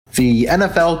The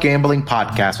NFL Gambling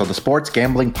Podcast on the Sports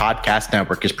Gambling Podcast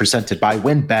Network is presented by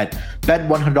WynnBET. Bet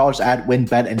 $100 at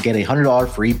WynnBET and get a $100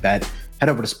 free bet. Head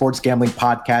over to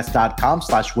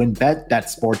sportsgamblingpodcast.com/WynnBET.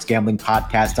 That's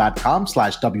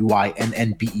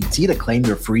sportsgamblingpodcast.com/WYNNBET to claim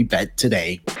your free bet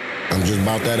today. I'm just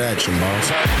about that action, boss.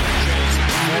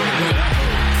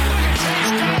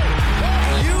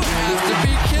 You have to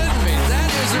be kidding me. That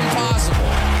is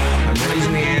impossible. I'm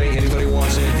raising the ante. Anybody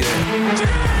wants it, get it.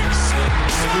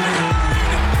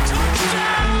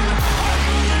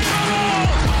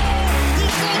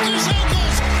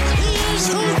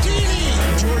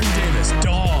 Jordan Davis,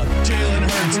 dog. Jalen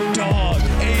Hurts, dog.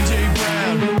 A.J.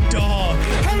 Brown, dog.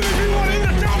 How many people want in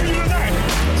the W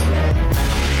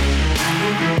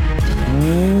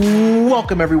tonight?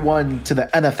 Welcome, everyone, to the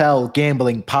NFL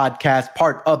Gambling Podcast,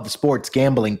 part of the Sports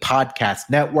Gambling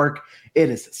Podcast Network. It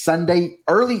is Sunday,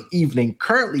 early evening,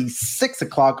 currently 6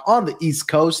 o'clock on the East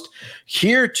Coast,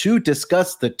 here to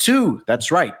discuss the two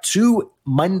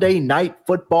Monday night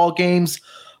football games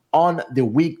on the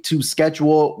Week 2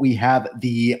 schedule. We have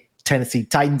the Tennessee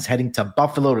Titans heading to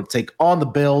Buffalo to take on the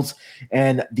Bills,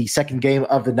 and the second game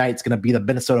of the night is going to be the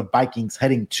Minnesota Vikings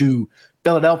heading to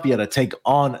Philadelphia to take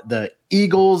on the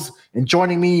Eagles. And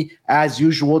joining me, as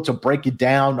usual, to break it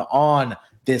down on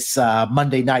this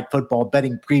Monday Night Football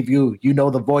betting preview, you know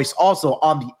the voice, also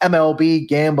on the MLB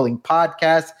Gambling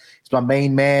Podcast. It's my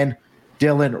main man,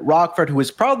 Dylan Rockford, who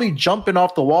is probably jumping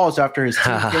off the walls after his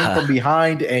team came from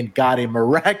behind and got a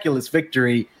miraculous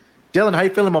victory. Dylan, how you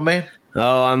feeling, my man?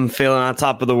 Oh, I'm feeling on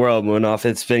top of the world, Moonoff.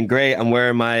 It's been great. I'm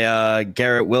wearing my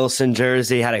Garrett Wilson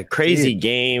jersey. Had a crazy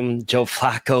game. Joe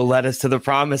Flacco led us to the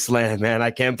promised land, man.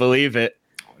 I can't believe it.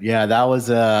 Yeah, that was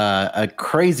a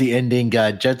crazy ending.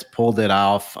 Jets pulled it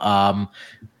off.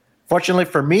 Fortunately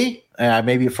for me,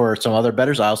 maybe for some other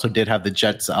bettors, I also did have the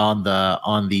Jets on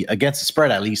the against the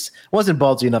spread. At least wasn't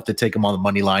ballsy enough to take them on the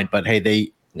money line, but hey,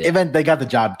 they got the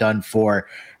job done for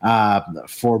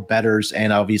bettors,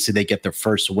 and obviously they get their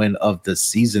first win of the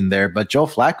season there. But Joe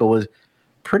Flacco was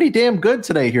pretty damn good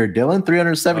today here, Dylan.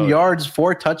 307 yards,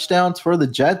 4 touchdowns for the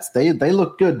Jets. They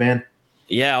look good, man.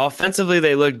 Yeah, offensively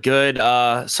they look good.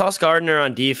 Sauce Gardner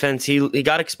on defense, he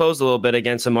got exposed a little bit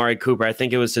against Amari Cooper. I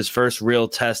think it was his first real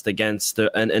test against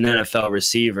an NFL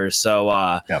receiver.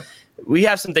 So we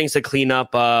have some things to clean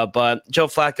up. But Joe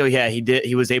Flacco,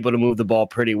 he was able to move the ball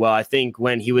pretty well. I think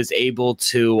when he was able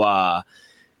to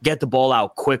get the ball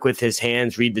out quick with his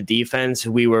hands, read the defense,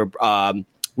 we were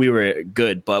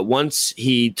good. But once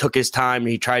he took his time and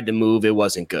he tried to move, it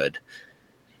wasn't good.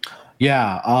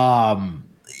 Yeah.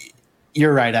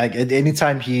 You're right.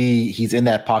 Anytime he's in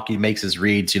that pocket, he makes his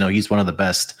reads. He's one of the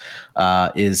best.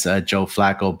 Is Joe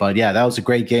Flacco. But yeah, that was a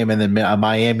great game. And then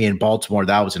Miami and Baltimore,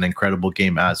 that was an incredible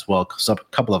game as well. So a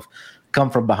couple of come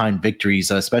from behind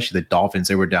victories, especially the Dolphins.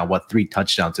 They were down 3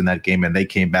 touchdowns in that game, and they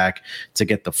came back to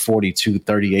get the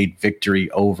 42-38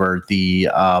 victory over the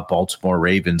Baltimore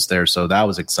Ravens there. So that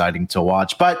was exciting to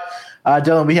watch. But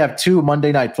Dylan, we have 2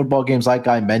 Monday night football games, like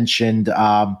I mentioned.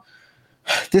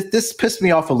 This pissed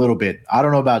me off a little bit. I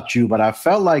don't know about you, but I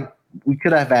felt like we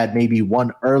could have had maybe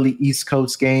one early East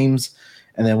Coast games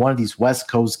and then one of these West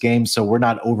Coast games, so we're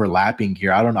not overlapping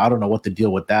here. I don't know what the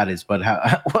deal with that is, but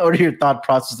what are your thought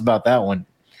process about that one?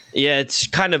 Yeah, it's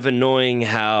kind of annoying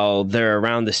how they're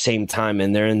around the same time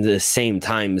and they're in the same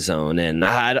time zone. And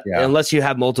unless you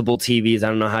have multiple TVs, I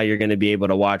don't know how you're going to be able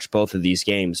to watch both of these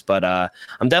games. But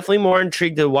I'm definitely more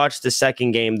intrigued to watch the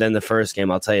second game than the first game.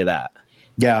 I'll tell you that.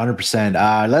 Yeah,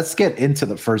 100%. Let's get into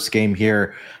the first game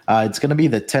here. It's going to be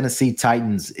the Tennessee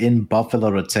Titans in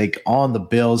Buffalo to take on the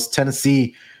Bills.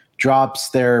 Tennessee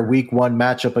drops their Week 1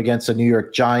 matchup against the New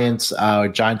York Giants.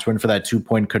 Giants win for that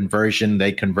 2-point conversion.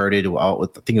 They converted with, I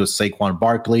think it was Saquon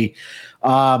Barkley. They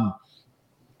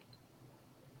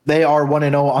are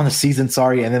 1-0 on the season,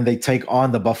 and then they take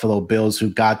on the Buffalo Bills, who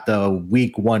got the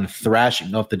Week 1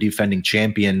 thrashing of the defending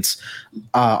champions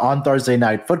on Thursday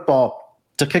Night Football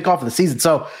to kick off the season.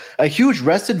 So a huge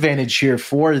rest advantage here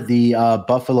for the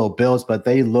Buffalo Bills, but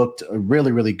they looked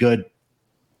really, really good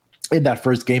in that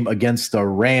first game against the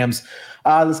Rams.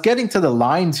 Let's get into the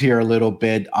lines here a little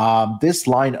bit. This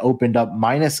line opened up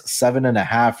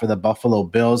 -7.5 for the Buffalo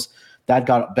Bills. That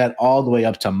got bet all the way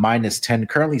up to -10,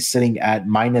 currently sitting at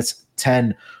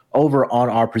 -10 over on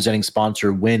our presenting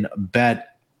sponsor, WynnBET.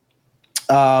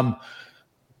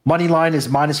 Money line is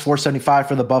 -475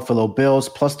 for the Buffalo Bills,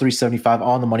 +375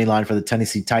 on the money line for the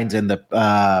Tennessee Titans, and the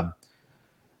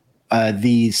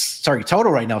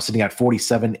total right now sitting at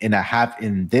 47.5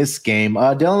 in this game.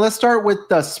 Dylan, let's start with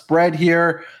the spread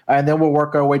here, and then we'll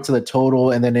work our way to the total,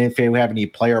 and then if we have any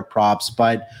player props.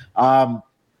 But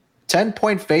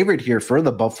 10-point favorite here for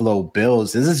the Buffalo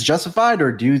Bills. Is this justified,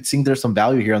 or do you think there's some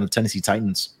value here on the Tennessee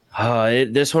Titans?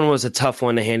 This one was a tough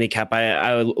one to handicap.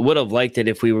 I would have liked it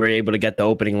if we were able to get the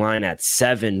opening line at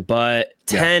 7, but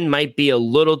 10 might be a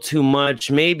little too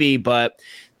much, maybe. But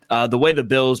the way the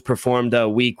Bills performed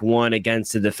week 1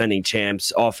 against the defending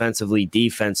champs, offensively,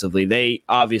 defensively, they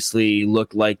obviously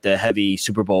looked like the heavy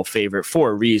Super Bowl favorite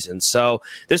for a reason. So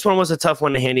this one was a tough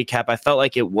one to handicap. I felt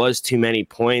like it was too many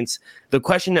points. The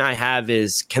question I have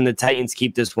is, can the Titans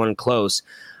keep this one close?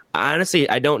 Honestly,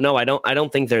 I don't know. I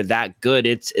don't think they're that good.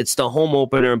 It's the home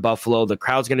opener in Buffalo. The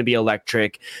crowd's going to be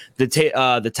electric.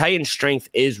 The Titans' strength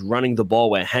is running the ball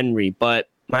with Henry. But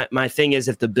my thing is,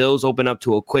 if the Bills open up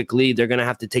to a quick lead, they're going to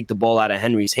have to take the ball out of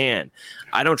Henry's hand.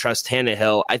 I don't trust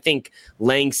Tannehill. I think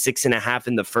laying 6.5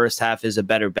 in the first half is a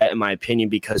better bet, in my opinion,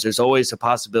 because there's always a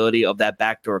possibility of that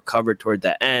backdoor cover toward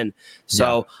the end.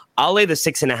 So I'll lay the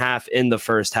 6.5 in the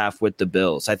first half with the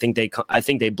Bills. I think they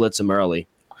blitz them early.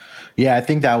 Yeah, I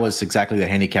think that was exactly the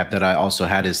handicap that I also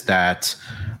had, is that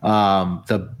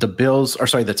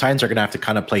the Titans are going to have to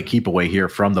kind of play keep away here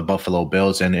from the Buffalo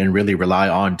Bills and really rely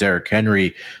on Derrick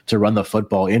Henry to run the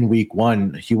football. In week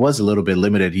 1, he was a little bit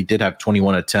limited. He did have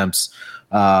 21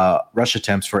 rush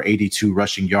attempts for 82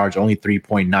 rushing yards, only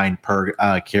 3.9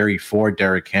 per carry for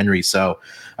Derrick Henry. So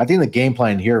I think the game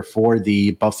plan here for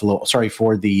the Tennessee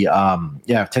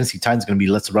Titans is going to be,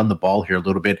 let's run the ball here a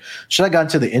little bit. Should I got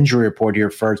into the injury report here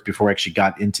first before I actually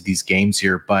got into these games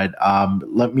here? But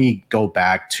let me go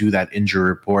back to that injury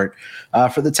report.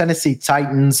 For the Tennessee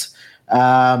Titans,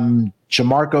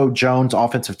 Jamarco Jones,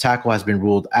 offensive tackle, has been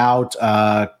ruled out.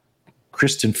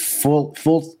 Kristen Fulton,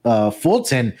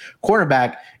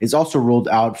 cornerback, is also ruled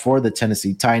out for the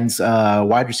Tennessee Titans.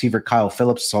 Wide receiver Kyle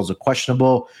Phillips is also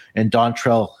questionable, and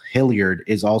Dontrell Hilliard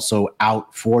is also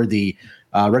out for the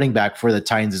running back for the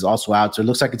Titans is also out. So it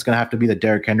looks like it's going to have to be the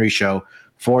Derrick Henry show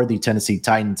for the Tennessee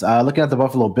Titans. Looking at the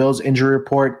Buffalo Bills injury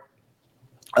report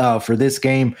for this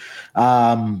game,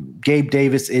 Gabe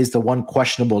Davis is the one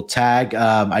questionable tag.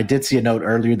 I did see a note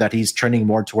earlier that he's trending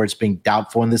more towards being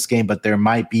doubtful in this game, but there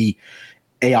might be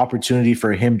a opportunity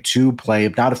for him to play.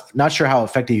 Not sure how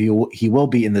effective he will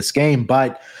be in this game,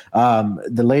 but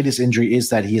the latest injury is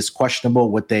that he is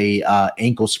questionable with a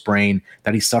ankle sprain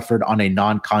that he suffered on a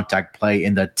non-contact play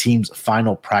in the team's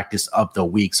final practice of the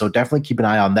week. So definitely keep an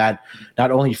eye on that,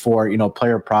 not only for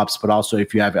player props, but also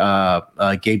if you have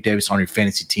Gabe Davis on your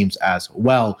fantasy teams as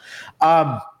well.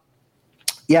 Yeah,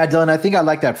 Dylan, I think I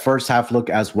like that first half look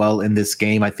as well in this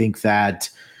game. I think that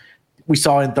we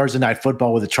saw in Thursday Night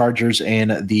Football with the Chargers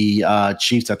and the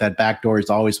Chiefs that backdoor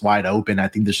is always wide open. I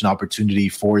think there's an opportunity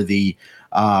for the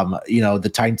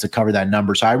Titans to cover that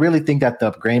number. So I really think that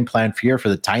the game plan here for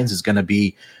the Titans is going to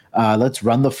be, let's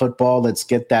run the football. Let's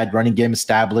get that running game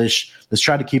established. Let's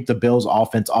try to keep the Bills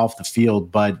offense off the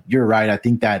field. But you're right. I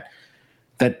think that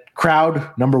crowd,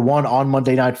 number one, on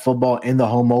Monday Night Football in the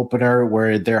home opener,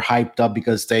 where they're hyped up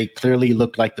because they clearly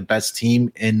look like the best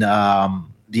team in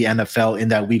the NFL in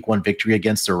that week 1 victory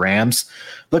against the Rams.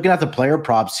 Looking at the player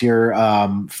props here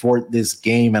for this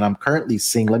game, and I'm currently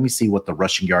seeing, let me see what the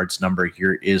rushing yards number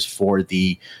here is for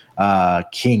the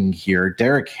King here.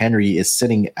 Derrick Henry is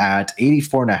sitting at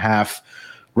 84.5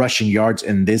 rushing yards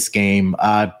in this game.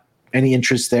 Any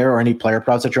interest there or any player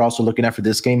props that you're also looking at for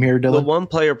this game here, Dylan? The one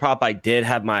player prop I did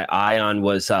have my eye on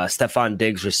was Stephon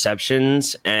Diggs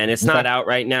receptions, and it's not out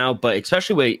right now, but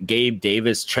especially with Gabe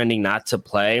Davis trending not to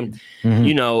play,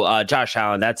 Josh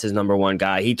Allen, that's his number one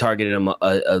guy. He targeted him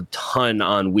a ton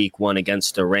on week 1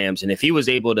 against the Rams, and if he was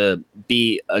able to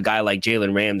be a guy like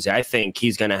Jalen Ramsey, I think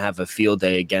he's going to have a field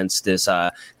day against this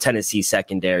Tennessee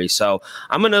secondary. So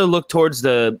I'm going to look towards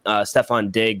the Stephon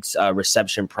Diggs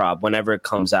reception prop whenever it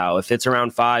comes out. If it's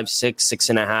around 5, 6,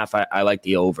 6.5, I like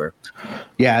the over.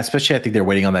 Yeah, especially I think they're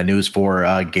waiting on that news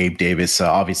for Gabe Davis.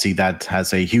 Obviously, that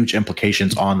has a huge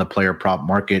implications on the player prop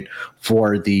market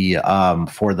for the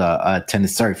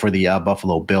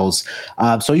Buffalo Bills.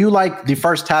 So you like the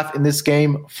first half in this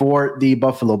game for the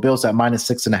Buffalo Bills at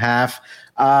 -6.5.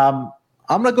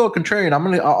 I'm gonna go contrarian. I'm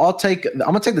gonna take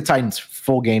the Titans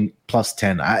full game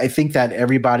 +10. I think that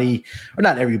everybody, or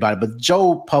not everybody, but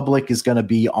Joe Public is going to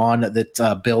be on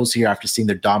the Bills here after seeing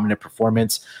their dominant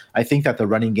performance. I think that the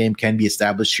running game can be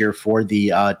established here for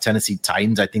the Tennessee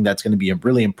Titans. I think that's going to be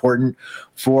really important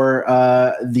for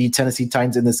the Tennessee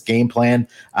Titans in this game plan.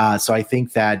 So I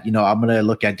think that, I'm going to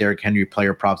look at Derrick Henry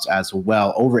player props as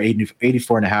well. Over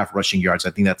 84.5 rushing yards.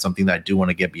 I think that's something that I do want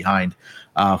to get behind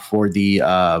for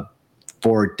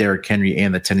Derrick Henry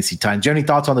and the Tennessee Titans. Do you have any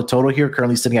thoughts on the total here,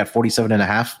 currently sitting at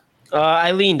 47.5?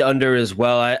 I leaned under as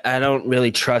well. I don't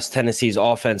really trust Tennessee's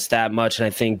offense that much, and I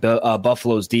think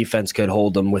Buffalo's defense could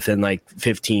hold them within like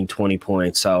 15, 20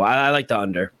 points. So I like the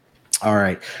under. All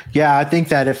right. Yeah, I think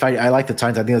that if I like the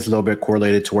Titans, I think it's a little bit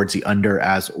correlated towards the under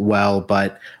as well.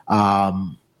 But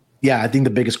yeah, I think the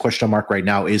biggest question mark right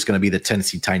now is going to be the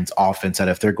Tennessee Titans offense. That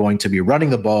if they're going to be running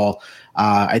the ball,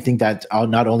 I think that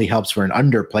not only helps for an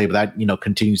underplay, but that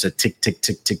continues to tick, tick,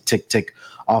 tick, tick, tick, tick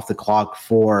off the clock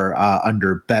for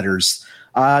under bettors.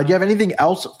 Do you have anything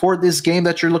else for this game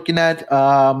that you're looking at?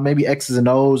 Maybe X's and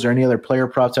O's or any other player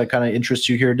props that kind of interest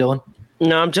you here, Dylan?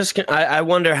 No, I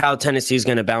wonder how Tennessee's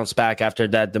going to bounce back after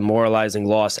that demoralizing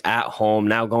loss at home,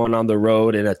 now going on the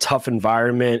road in a tough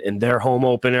environment in their home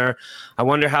opener. I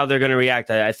wonder how they're going to react.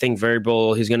 I think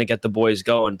Variable, he's going to get the boys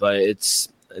going, but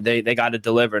they got to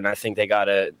deliver, and I think they got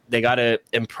to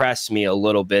impress me a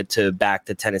little bit to back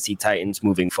the Tennessee Titans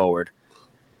moving forward.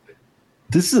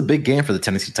 This is a big game for the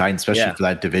Tennessee Titans, especially for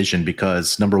that division,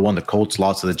 because number one, the Colts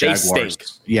lost to the Jaguars. They stink.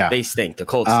 Yeah, they stink. The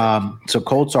Colts stink. So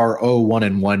Colts are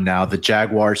 0-1-1 now. The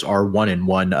Jaguars are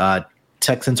 1-1.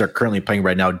 Texans are currently playing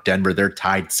right now. Denver, they're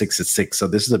tied 6-6. So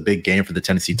this is a big game for the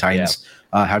Tennessee Titans,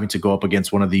 having to go up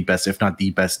against one of the best, if not the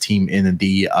best team in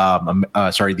the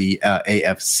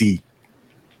AFC.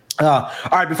 All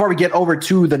right, before we get over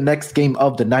to the next game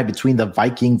of the night between the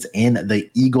Vikings and the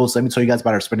Eagles, let me tell you guys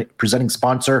about our presenting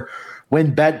sponsor,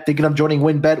 WynnBET. Thinking of joining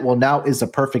WynnBET? Well, now is the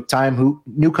perfect time.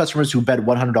 New customers who bet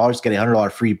 $100 get a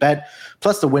 $100 free bet.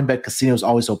 Plus, the WynnBET Casino is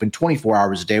always open 24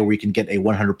 hours a day, where you can get a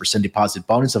 100% deposit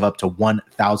bonus of up to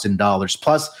 $1,000.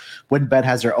 Plus, WynnBET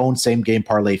has their own same-game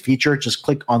parlay feature. Just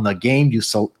click on the game you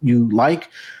like,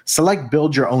 select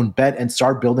build your own bet, and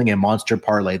start building a monster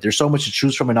parlay. There's so much to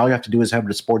choose from, and all you have to do is head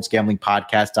to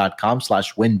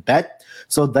sportsgamblingpodcast.com/WynnBET.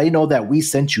 So they know that we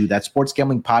sent you. That's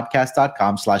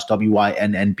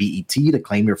sportsgamblingpodcast.com/WYNNBET to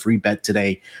claim your free bet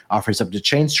today. Offers up to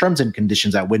change terms and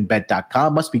conditions at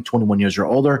wynnbet.com. Must be 21 years or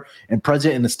older and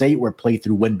present in the state where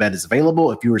playthrough WynnBET is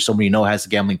available. If you or somebody you know has a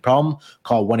gambling problem,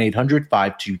 call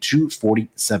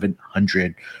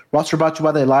 1-800-522-4700. Roster brought to you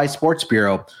by the Live Sports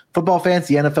Bureau. Football fans,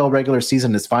 the NFL regular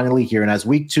season is finally here. And as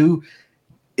week 2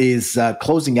 is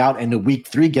closing out and the week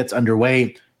 3 gets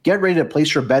underway, get ready to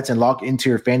place your bets and log into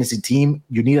your fantasy team.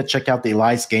 You need to check out the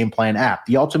Elias Game Plan app,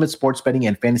 the ultimate sports betting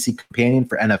and fantasy companion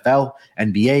for NFL,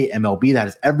 NBA, MLB that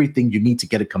has everything you need to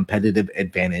get a competitive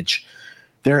advantage.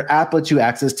 Their app lets you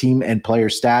access team and player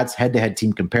stats, head-to-head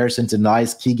team comparisons, and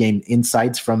Elias key game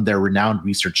insights from their renowned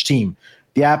research team.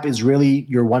 The app is really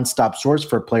your one-stop source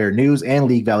for player news and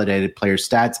league-validated player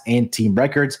stats and team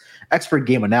records, expert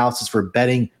game analysis for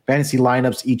betting, fantasy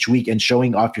lineups each week, and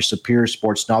showing off your superior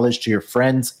sports knowledge to your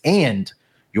friends and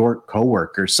your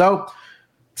coworkers. So,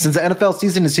 since the NFL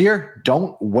season is here,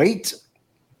 don't wait.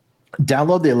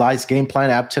 Download the Elias Game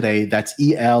Plan app today. That's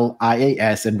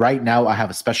ELIAS. And right now, I have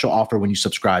a special offer when you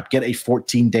subscribe. Get a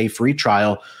 14-day free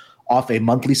trial off a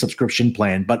monthly subscription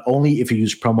plan, but only if you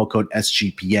use promo code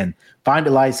SGPN. Find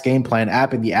Elias Game Plan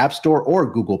app in the App Store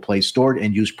or Google Play Store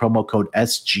and use promo code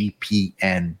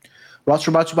SGPN. We're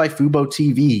also brought to you by Fubo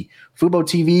TV. Fubo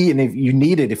TV, and if you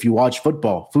need it if you watch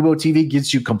football, Fubo TV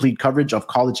gives you complete coverage of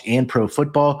college and pro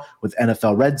football with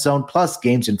NFL Red Zone, plus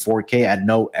games in 4K at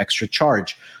no extra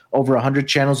charge. Over 100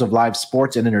 channels of live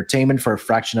sports and entertainment for a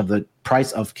fraction of the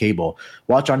price of cable.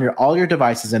 Watch on all your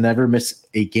devices and never miss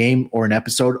a game or an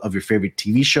episode of your favorite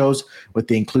TV shows with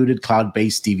the included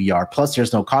cloud-based DVR. Plus,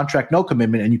 there's no contract, no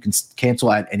commitment, and you can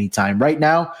cancel at any time. Right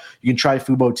now, you can try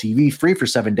Fubo TV free for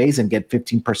 7 days and get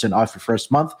 15% off your first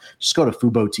month. Just go to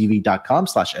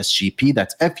FuboTV.com/SGP.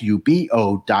 That's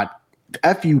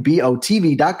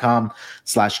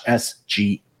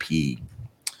FUBOTV.com/SGP.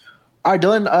 All right,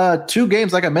 Dylan, 2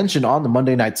 games, like I mentioned, on the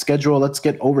Monday night schedule. Let's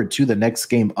get over to the next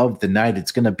game of the night.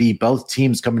 It's going to be both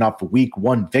teams coming off of week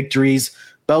 1 victories.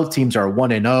 Both teams are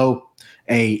 1-0.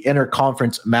 A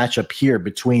interconference matchup here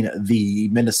between the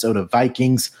Minnesota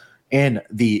Vikings and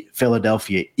the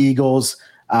Philadelphia Eagles.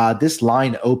 This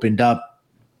line opened up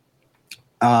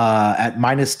at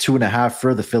 -2.5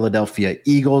 for the Philadelphia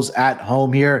Eagles at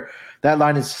home here. That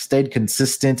line has stayed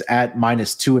consistent at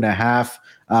 -2.5.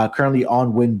 Currently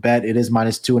on WynnBET, it is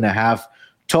 -2.5.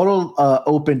 Total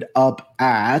opened up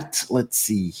at, let's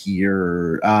see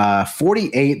here,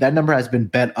 48. That number has been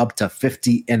bet up to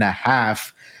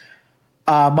 50.5.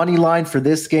 Money line for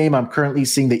this game, I'm currently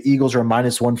seeing the Eagles are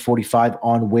 -145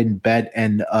 on WynnBET,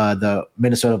 and the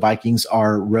Minnesota Vikings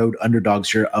are road underdogs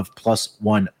here of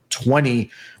 +120.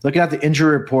 Looking at the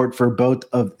injury report for both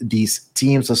of these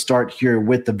teams, let's start here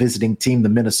with the visiting team, the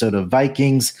Minnesota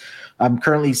Vikings. I'm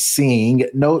currently seeing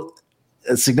no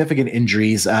significant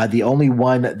injuries. The only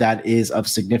one that is of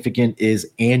significant is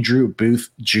Andrew Booth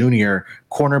Jr.,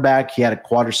 cornerback. He had a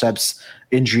quadriceps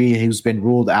injury. He's been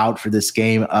ruled out for this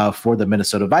game for the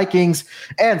Minnesota Vikings.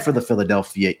 And for the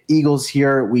Philadelphia Eagles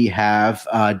here, we have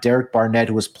Derek Barnett,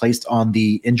 who was placed on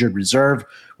the injured reserve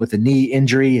with a knee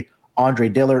injury. Andre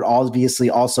Dillard, obviously,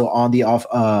 also on the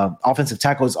offensive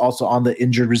tackle, is also on the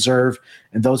injured reserve.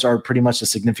 And those are pretty much the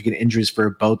significant injuries for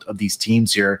both of these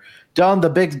teams here. Don, the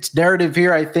big narrative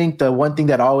here, I think the one thing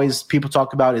that always people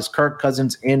talk about is Kirk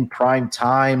Cousins in prime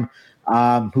time,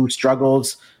 who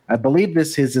struggles. I believe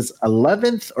this is his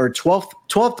 11th or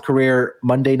 12th career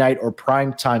Monday night or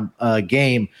primetime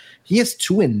game. He is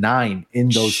 2-9 in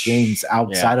those games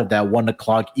outside of that 1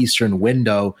 o'clock Eastern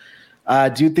window.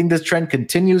 Do you think this trend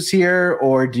continues here,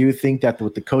 or do you think that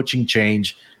with the coaching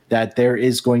change that there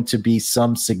is going to be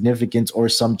some significance or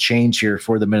some change here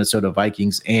for the Minnesota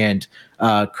Vikings and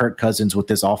Kirk Cousins with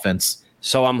this offense?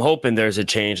 So I'm hoping there's a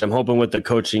change. I'm hoping with the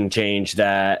coaching change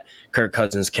that Kirk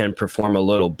Cousins can perform a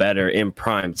little better in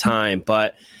prime time.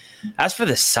 But as for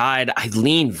the side, I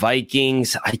lean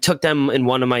Vikings. I took them in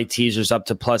one of my teasers up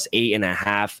to plus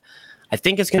 8.5. I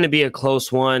think it's going to be a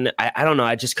close one. I don't know.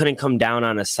 I just couldn't come down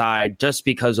on a side just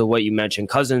because of what you mentioned.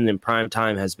 Cousins in prime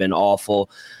time has been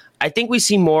awful. I think we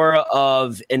see more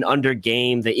of an under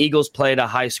game. The Eagles played a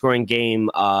high-scoring game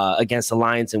against the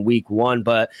Lions in week 1,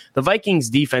 but the Vikings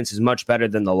defense is much better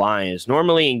than the Lions.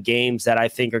 Normally in games that I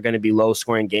think are going to be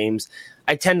low-scoring games,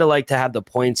 I tend to like to have the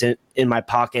points in my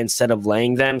pocket instead of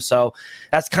laying them. So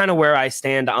that's kind of where I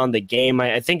stand on the game.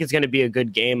 I think it's going to be a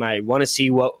good game. I want to see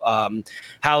what how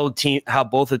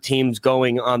both the teams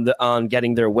going on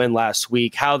getting their win last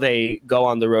week, how they go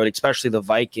on the road, especially the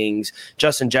Vikings.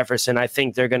 Justin Jefferson, I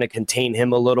think they're going to contain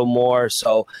him a little more.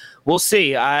 So we'll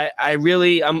see.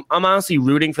 I'm honestly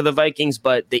rooting for the Vikings,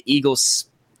 but the Eagles,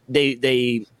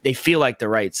 they feel like the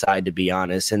right side, to be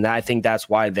honest, and I think that's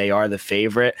why they are the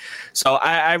favorite. So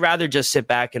I'd rather just sit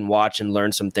back and watch and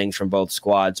learn some things from both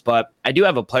squads. But I do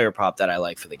have a player prop that I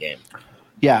like for the game.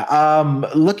 Yeah,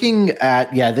 looking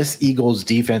at this Eagles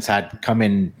defense had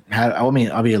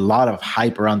a lot of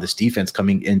hype around this defense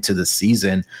coming into the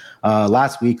season.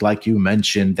 Last week, like you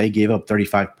mentioned, they gave up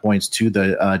 35 points to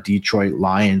the Detroit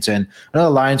Lions, and the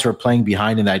Lions were playing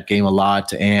behind in that game a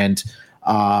lot, and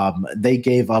they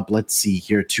gave up,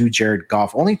 to Jared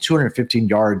Goff, only 215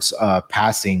 yards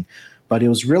passing, but it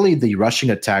was really the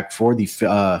rushing attack for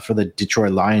the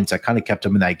Detroit Lions that kind of kept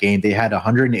them in that game. They had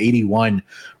 181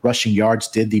 rushing yards,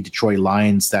 did the Detroit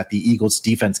Lions, that the Eagles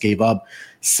defense gave up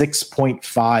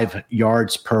 6.5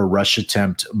 yards per rush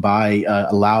attempt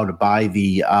allowed by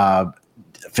the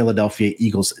Philadelphia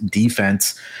Eagles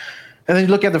defense. And then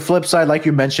you look at the flip side, like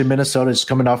you mentioned, Minnesota is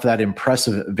coming off of that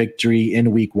impressive victory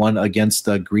in week 1 against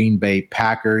the Green Bay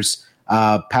Packers.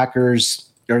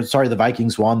 The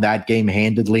Vikings won that game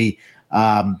handedly.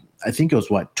 I think it was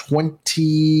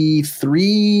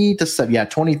 23-7. Yeah,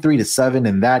 23-7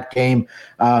 in that game.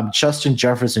 Justin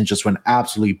Jefferson just went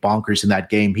absolutely bonkers in that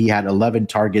game. He had 11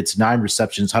 targets, 9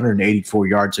 receptions, 184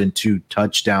 yards, and 2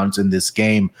 touchdowns in this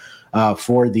game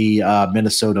for the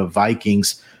Minnesota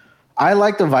Vikings. I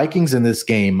like the Vikings in this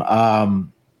game.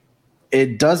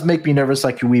 It does make me nervous,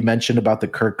 like we mentioned about the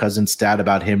Kirk Cousins stat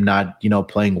about him not,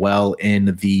 playing well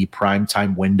in the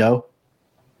primetime window.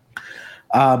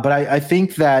 But I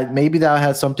think that maybe that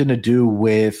has something to do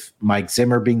with Mike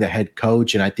Zimmer being the head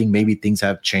coach, and I think maybe things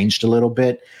have changed a little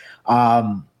bit.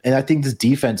 And I think this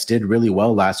defense did really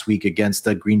well last week against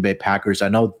the Green Bay Packers. I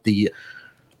know the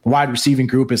wide receiving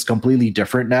group is completely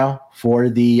different now for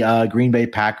the Green Bay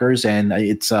Packers, and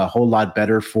it's a whole lot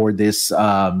better for this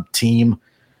team,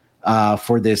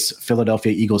 for this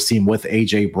Philadelphia Eagles team with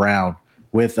A.J. Brown,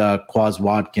 with Quaz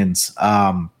Watkins,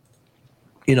 the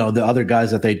other guys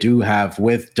that they do have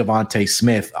with Devontae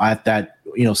Smith at that,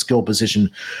 skill position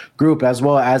group, as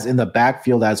well as in the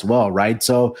backfield as well, right?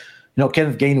 So,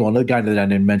 Kenneth Gainwell, another guy that I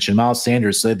didn't mention, Miles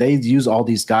Sanders. So they use all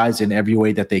these guys in every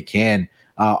way that they can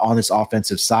on this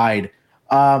offensive side.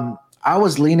 I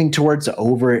was leaning towards the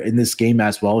over in this game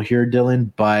as well here,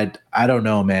 Dylan, but I don't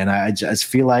know, man. I just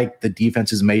feel like the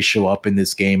defenses may show up in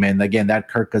this game. And again, that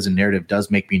Kirk Cousins narrative does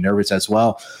make me nervous as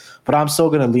well. But I'm still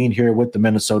going to lean here with the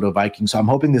Minnesota Vikings. So I'm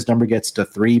hoping this number gets to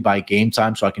 3 by game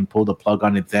time so I can pull the plug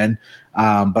on it then.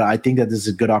 But I think that this is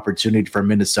a good opportunity for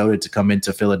Minnesota to come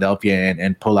into Philadelphia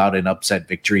and pull out an upset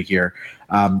victory here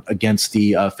against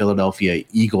the Philadelphia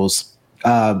Eagles.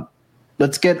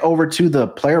 Let's get over to the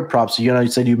player props. You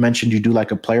mentioned you do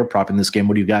like a player prop in this game.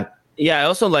 What do you got? Yeah, I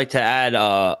also like to add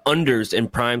unders in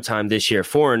primetime this year,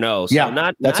 4-0. So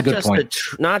yeah, that's a good point.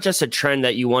 Not just a trend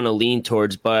that you want to lean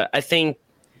towards, but I think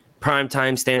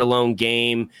primetime standalone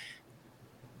game,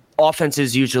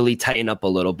 offenses usually tighten up a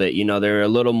little bit. They're a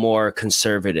little more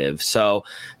conservative. So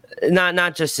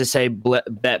not just to say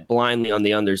bet blindly on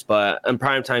the unders, but in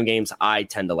primetime games, I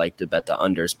tend to like to bet the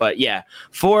unders. But yeah,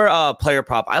 for player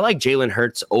prop, I like Jalen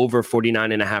Hurts over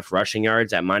 49.5 rushing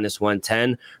yards at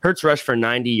 -110. Hurts rushed for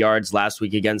 90 yards last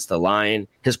week against the Lions.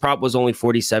 His prop was only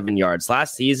 47 yards.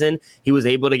 Last season, he was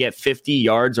able to get 50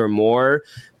 yards or more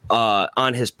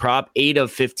on his prop 8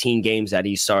 of 15 games that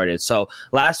he started. So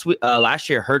last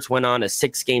year, Hurts went on a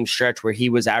 6-game stretch where he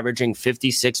was averaging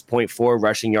 56.4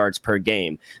 rushing yards per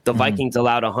game. The Vikings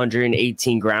allowed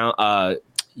 118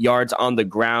 yards on the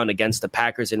ground against the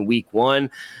Packers in week 1.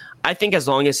 I think as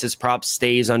long as his prop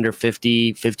stays under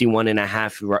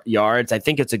 51.5 yards, I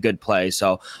think it's a good play.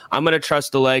 So I'm going to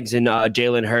trust the legs in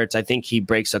Jalen Hurts. I think he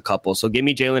breaks a couple. So give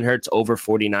me Jalen Hurts over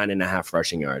 49.5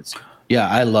 rushing yards. Yeah,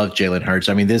 I love Jalen Hurts.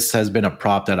 I mean, this has been a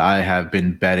prop that I have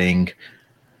been betting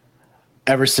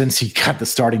ever since he got the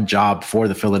starting job for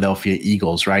the Philadelphia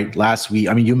Eagles, right? Last week,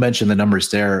 I mean, you mentioned the numbers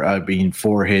there being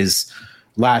for his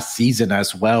last season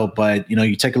as well. But,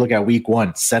 you take a look at week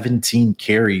 1, 17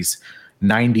 carries,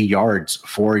 90 yards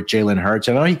for Jalen Hurts.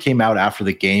 I know he came out after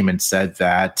the game and said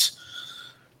that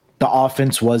the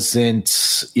offense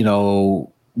wasn't,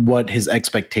 what his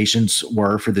expectations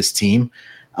were for this team.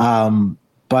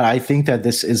 But I think that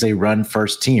this is a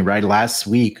run-first team, right? Last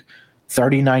week,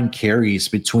 39 carries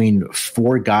between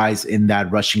 4 guys in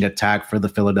that rushing attack for the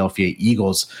Philadelphia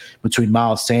Eagles, between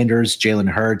Miles Sanders, Jalen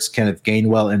Hurts, Kenneth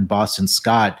Gainwell, and Boston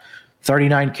Scott.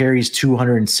 39 carries,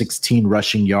 216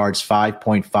 rushing yards,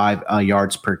 5.5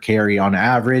 yards per carry on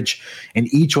average. And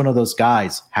each one of those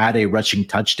guys had a rushing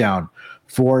touchdown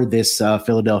for this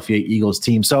Philadelphia Eagles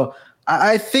team. So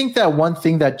I think that one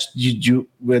thing that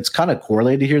it's kind of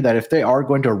correlated here, that if they are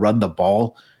going to run the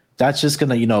ball, that's just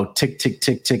going to, tick, tick,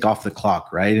 tick, tick off the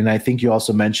clock, right? And I think you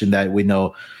also mentioned that we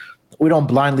don't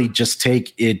blindly just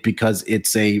take it because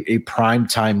it's a prime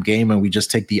time game and we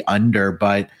just take the under.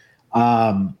 But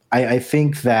I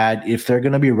think that if they're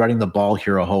going to be running the ball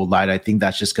here a whole lot, I think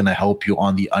that's just going to help you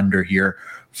on the under here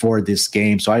for this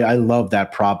game. So I love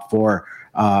that prop for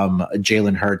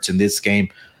Jalen Hurts in this game.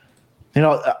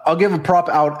 I'll give a prop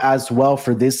out as well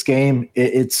for this game.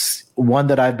 It's one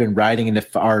that I've been writing, and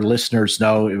if our listeners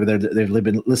know, whether they've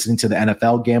been listening to the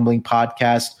NFL Gambling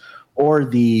Podcast or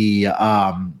the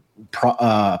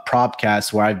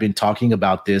Propcast where I've been talking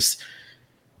about this,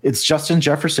 it's Justin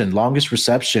Jefferson, longest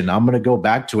reception. I'm going to go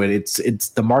back to it. It's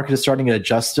the market is starting to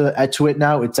adjust to it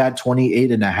now. It's at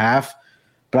 28.5.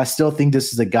 But I still think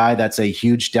this is a guy that's a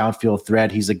huge downfield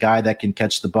threat. He's a guy that can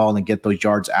catch the ball and get those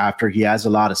yards after. He has a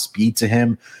lot of speed to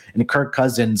him. And Kirk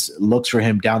Cousins looks for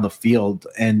him down the field.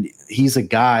 And he's a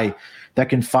guy that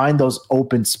can find those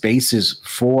open spaces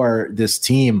for this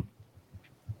team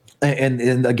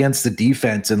and against the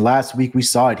defense. And last week we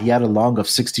saw it. He had a long of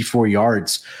 64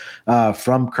 yards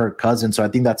from Kirk Cousins. So I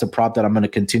think that's a prop that I'm going to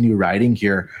continue riding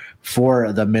here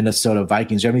for the Minnesota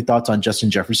Vikings. Do you have any thoughts on Justin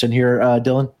Jefferson here,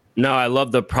 Dylan? No, I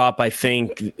love the prop. I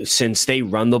think since they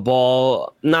run the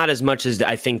ball, not as much as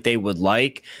I think they would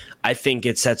like, I think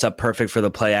it sets up perfect for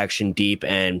the play action deep.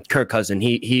 And Kirk Cousins,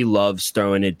 he loves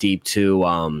throwing it deep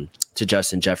to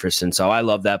Justin Jefferson. So I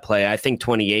love that play. I think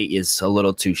 28 is a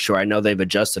little too short. I know they've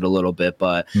adjusted a little bit,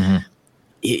 but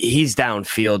he's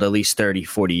downfield at least 30,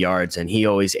 40 yards, and he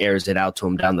always airs it out to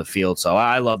him down the field. So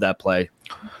I love that play.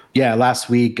 Yeah, last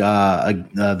week,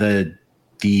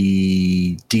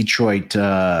 the Detroit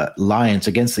Lions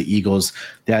against the Eagles,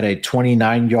 they had a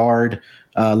 29-yard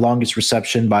longest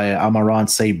reception by Amon-Ra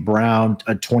St. Brown,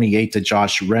 a 28 to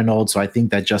Josh Reynolds. So I think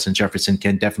that Justin Jefferson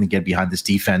can definitely get behind this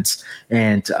defense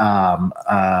and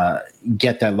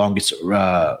get that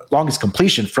longest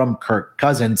completion from Kirk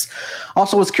Cousins.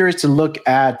 Also was curious to look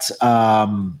at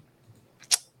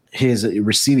his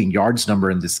receiving yards number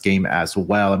in this game as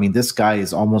well. I mean, this guy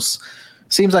is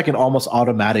seems like an almost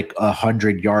automatic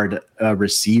 100-yard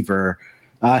receiver.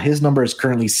 His number is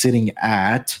currently sitting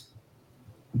at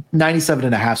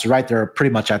 97.5, so right there, pretty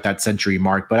much at that century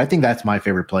mark. But I think that's my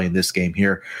favorite play in this game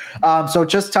here. So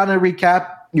just kind of recap,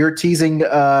 you're teasing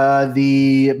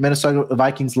the Minnesota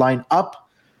Vikings line up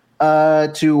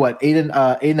to what,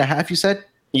 8.5? You said?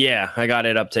 Yeah, I got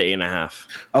it up to 8.5.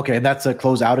 Okay, and that's a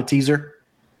close out a teaser.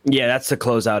 Yeah, that's to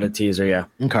close out a teaser. Yeah.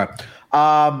 Okay.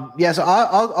 So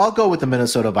I'll go with the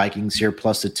Minnesota Vikings here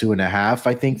plus the 2.5.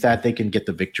 I think that they can get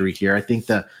the victory here. I think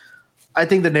the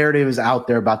narrative is out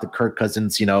there about the Kirk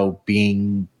Cousins,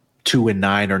 being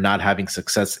 2-9 or not having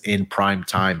success in prime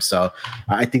time. So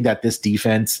I think that this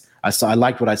defense, I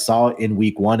liked what I saw in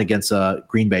week 1 against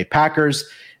Green Bay Packers.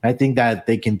 I think that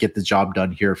they can get the job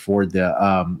done here for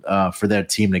their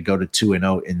team to go to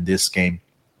 2-0 in this game.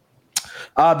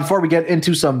 Before we get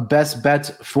into some best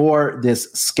bets for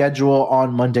this schedule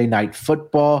on Monday Night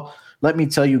Football, let me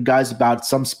tell you guys about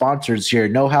some sponsors here.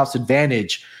 No House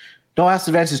Advantage. No House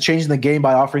Advantage is changing the game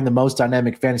by offering the most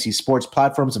dynamic fantasy sports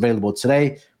platforms available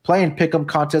today. Play and pick 'em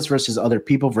contests versus other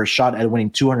people for a shot at winning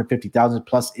 $250,000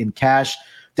 plus in cash.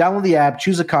 Download the app,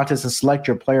 choose a contest, and select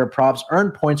your player props.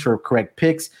 Earn points for correct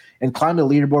picks, and climb the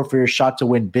leaderboard for your shot to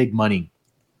win big money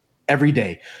every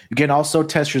day. You can also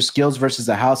test your skills versus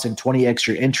the house and 20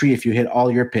 extra entry if you hit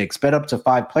all your picks. Bet up to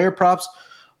 5 player props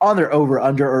on their over,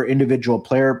 under, or individual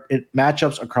player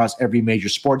matchups across every major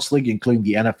sports league, including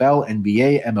the NFL,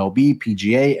 NBA, MLB,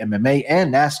 PGA, MMA,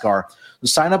 and NASCAR. So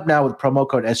sign up now with promo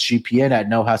code SGPN at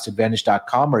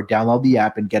nohouseadvantage.com or download the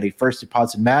app and get a first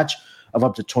deposit match of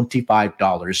up to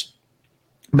 $25.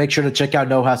 Make sure to check out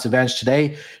No House Advantage today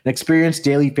and experience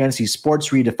daily fantasy sports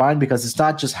redefined, because it's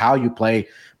not just how you play,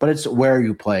 but it's where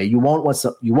you play. You won't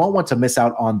want to miss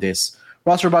out on this.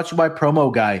 We're also brought to you by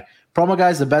Promo Guy. Promo Guy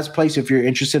is the best place if you're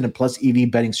interested in plus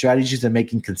EV betting strategies and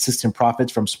making consistent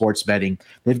profits from sports betting.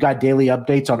 They've got daily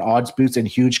updates on odds boosts and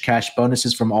huge cash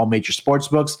bonuses from all major sports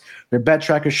books. Their bet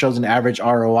tracker shows an average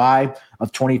ROI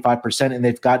of 25%, and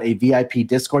they've got a VIP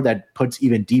Discord that puts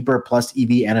even deeper plus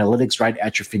EV analytics right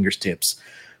at your fingertips.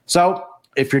 So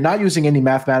if you're not using any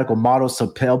mathematical models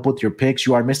to help with your picks,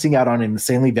 you are missing out on an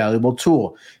insanely valuable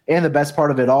tool. And the best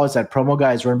part of it all is that Promo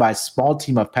Guy is run by a small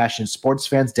team of passionate sports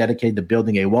fans dedicated to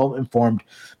building a well-informed,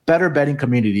 better betting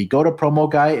community. Go to Promo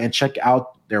Guy and check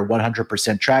out their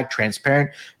 100% tracked,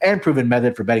 transparent, and proven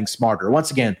method for betting smarter.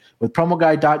 Once again, with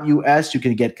promoguy.us, you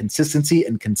can get consistency,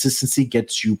 and consistency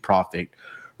gets you profit.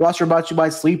 We're also brought to you by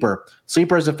Sleeper.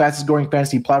 Sleeper is the fastest growing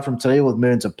fantasy platform today with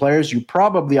millions of players. You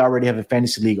probably already have a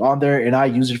fantasy league on there, and I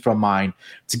use it from mine.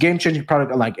 It's a game-changing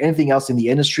product unlike anything else in the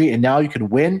industry, and now you can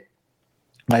win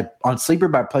on Sleeper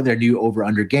by playing their new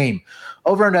over-under game.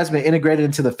 Over-under has been integrated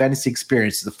into the fantasy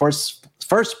experience. The first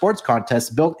sports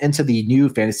contest built into the new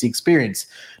fantasy experience.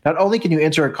 Not only can you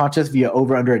enter a contest via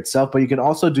over-under itself, but you can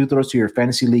also do throws to your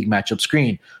fantasy league matchup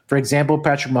screen. For example,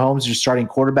 Patrick Mahomes is your starting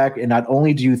quarterback, and not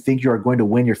only do you think you are going to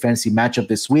win your fantasy matchup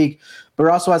this week, but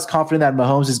you're also as confident that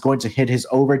Mahomes is going to hit his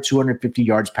over 250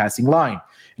 yards passing line.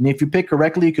 And if you pick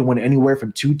correctly, you can win anywhere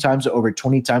from 2 times to over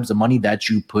 20 times the money that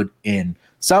you put in.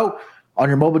 So, on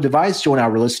your mobile device, join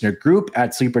our listener group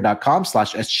at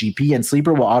sleeper.com/SGP, and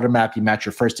Sleeper will automatically match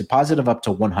your first deposit of up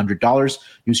to $100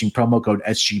 using promo code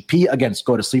SGP. Again,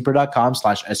 go to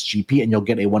sleeper.com/SGP and you'll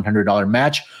get a $100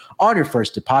 match on your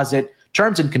first deposit.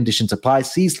 Terms and conditions apply.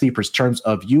 See Sleeper's terms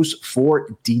of use for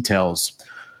details.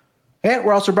 And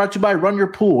we're also brought to you by Run Your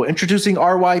Pool. Introducing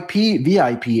RYP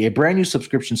VIP, a brand new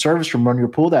subscription service from Run Your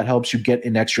Pool that helps you get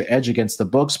an extra edge against the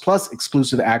books, plus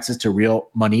exclusive access to real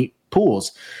money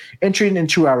pools. Entering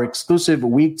into our exclusive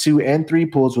week 2 and 3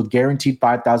 pools with guaranteed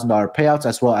 $5,000 payouts,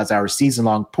 as well as our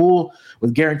season-long pool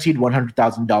with guaranteed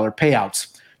 $100,000 payouts.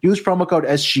 Use promo code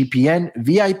SGPN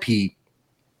VIP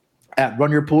at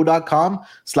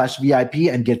runyourpool.com/VIP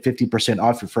and get 50%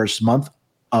 off your first month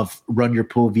of Run Your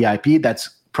Pool VIP. That's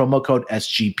promo code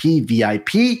SGP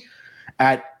VIP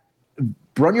at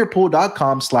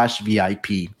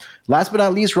runyourpool.com/VIP. Last but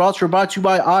not least, we're also brought to you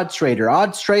by OddsTrader.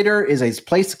 OddsTrader is a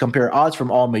place to compare odds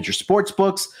from all major sports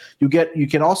books. You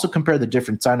can also compare the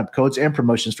different sign-up codes and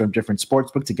promotions from different sports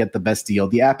books to get the best deal.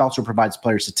 The app also provides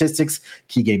player statistics,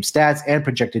 key game stats, and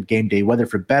projected game day weather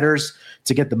for bettors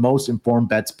to get the most informed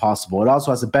bets possible. It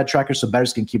also has a bet tracker so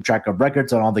bettors can keep track of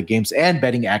records on all the games and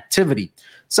betting activity.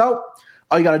 So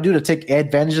all you got to do to take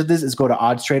advantage of this is go to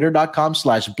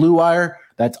oddstrader.com/bluewire.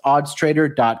 That's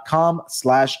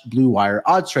oddstrader.com/bluewire.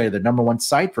 OddsTrader, the number one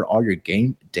site for all your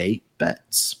game day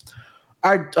bets.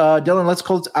 All right, Dylan, let's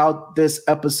close out this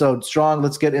episode strong.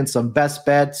 Let's get in some best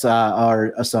bets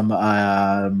or some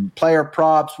player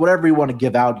props, whatever you want to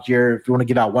give out here. If you want to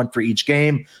give out one for each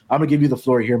game, I'm going to give you the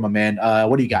floor here, my man.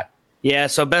 What do you got? Yeah,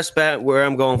 so best bet where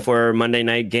I'm going for Monday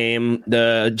night game,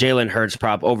 the Jalen Hurts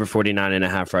prop over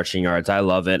 49.5 rushing yards. I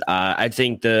love it. I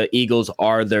think the Eagles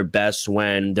are their best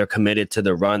when they're committed to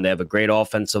the run. They have a great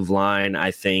offensive line.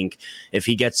 I think if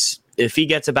he gets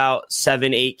about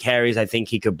 7-8 carries, I think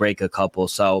he could break a couple.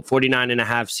 So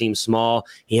 49.5 seems small.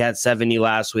 He had 70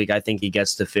 last week. I think he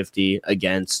gets to 50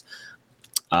 against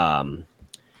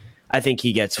I think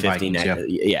he gets 50 Vikings,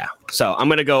 yeah. So I'm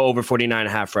going to go over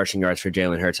 49.5 rushing yards for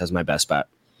Jalen Hurts as my best bet.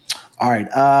 All right.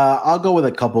 I'll go with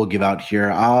a couple give out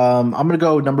here. I'm going to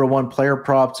go number one player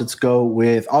props.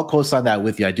 I'll co-sign that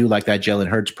with you. I do like that Jalen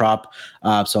Hurts prop.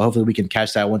 So hopefully we can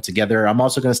catch that one together. I'm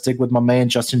also going to stick with my man,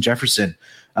 Justin Jefferson.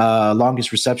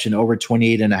 Longest reception over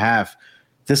 28.5.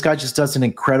 This guy just does an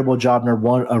incredible job, number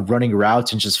one, of running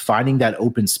routes and just finding that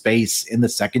open space in the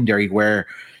secondary where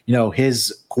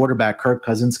his quarterback, Kirk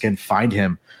Cousins, can find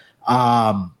him.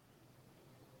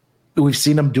 We've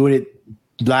seen him do it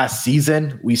last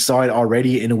season. We saw it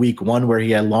already in week 1 where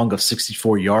he had long of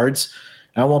 64 yards.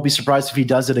 I won't be surprised if he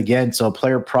does it again. So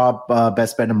player prop,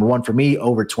 best bet number 1 for me,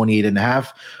 over 28.5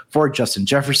 for Justin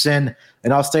Jefferson.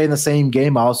 And I'll stay in the same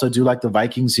game. I also do like the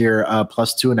Vikings here,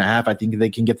 plus 2.5. I think they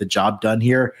can get the job done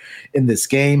here in this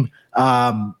game.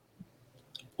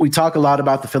 We talk a lot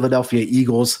about the Philadelphia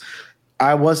Eagles.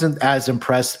 I wasn't as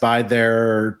impressed by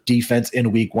their defense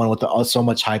in week 1 with so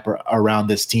much hype around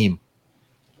this team.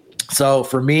 So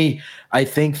for me, I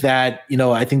think that,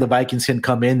 I think the Vikings can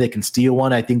come in, they can steal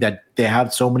one. I think that they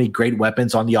have so many great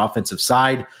weapons on the offensive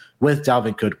side with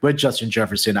Dalvin Cook, with Justin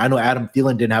Jefferson. I know Adam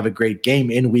Thielen didn't have a great game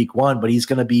in week 1, but he's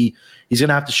going to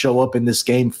have to show up in this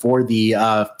game for the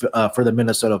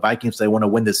Minnesota Vikings. They want to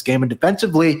win this game. And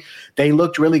defensively, they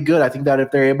looked really good. I think that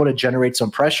if they're able to generate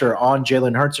some pressure on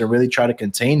Jalen Hurts and really try to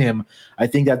contain him, I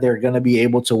think that they're going to be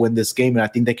able to win this game. And I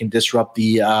think they can disrupt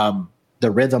the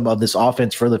rhythm of this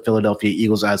offense for the Philadelphia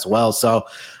Eagles as well. So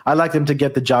I like them to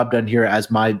get the job done here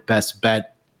as my best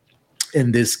bet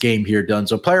in this game here done.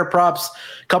 So player props,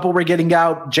 couple we're getting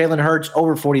out. Jalen Hurts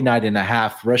over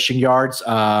 49.5 rushing yards.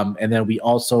 And then we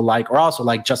also like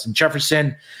Justin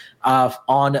Jefferson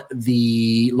on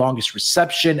the longest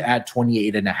reception at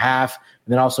 28.5.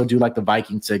 And then also do like the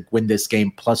Vikings to win this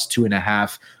game plus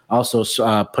 2.5.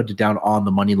 Also put it down on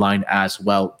the money line as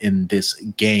well in this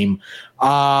game.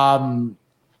 And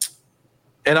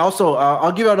also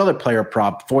I'll give you another player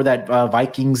prop for that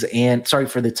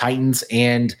for the Titans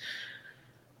and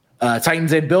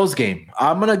Bills game.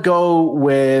 I'm going to go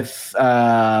with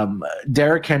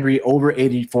Derrick Henry over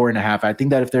 84.5. I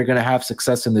think that if they're going to have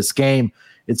success in this game,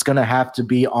 it's going to have to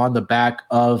be on the back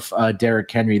of Derrick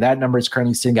Henry. That number is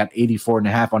currently sitting at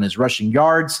 84.5 on his rushing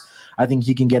yards. I think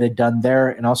he can get it done there.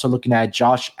 And also looking at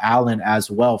Josh Allen as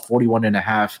well,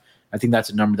 41.5. I think that's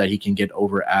a number that he can get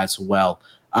over as well.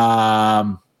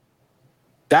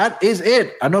 That is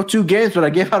it. I know 2 games, but I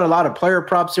gave out a lot of player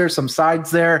props there, some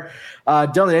sides there.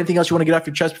 Dylan, anything else you want to get off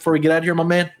your chest before we get out of here, my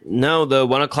man? No, the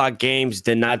 1:00 games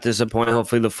did not disappoint.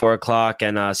 Hopefully the 4:00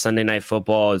 and Sunday Night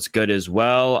Football is good as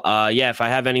well. If I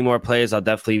have any more plays, I'll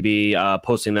definitely be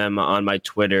posting them on my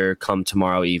Twitter come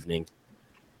tomorrow evening.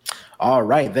 All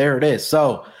right, there it is.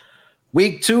 So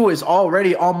week 2 is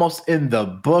already almost in the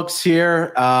books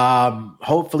here.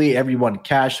 Hopefully everyone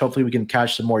cashed. Hopefully we can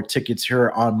cash some more tickets here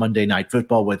on Monday Night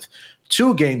Football with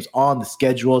 2 games on the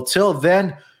schedule. Till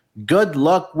then, good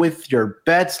luck with your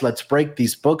bets. Let's break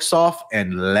these books off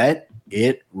and let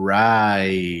it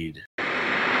ride.